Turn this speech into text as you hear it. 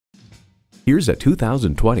Here's a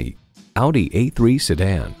 2020 Audi A3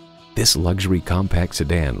 sedan. This luxury compact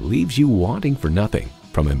sedan leaves you wanting for nothing.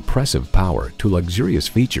 From impressive power to luxurious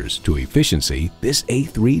features to efficiency, this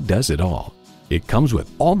A3 does it all. It comes with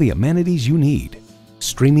all the amenities you need.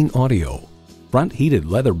 Streaming audio, front heated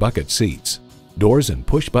leather bucket seats, doors and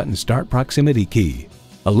push-button start proximity key,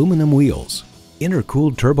 aluminum wheels,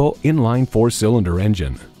 intercooled turbo inline 4-cylinder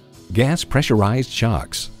engine, gas pressurized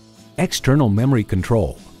shocks, external memory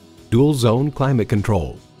control, dual zone climate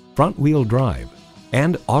control, front wheel drive,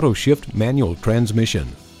 and auto shift manual transmission.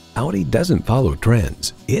 Audi doesn't follow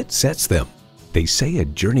trends, it sets them. They say a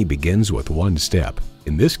journey begins with one step.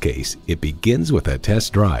 In this case, it begins with a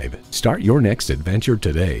test drive. Start your next adventure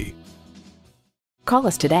today. Call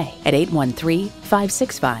us today at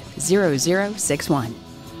 813-565-0061.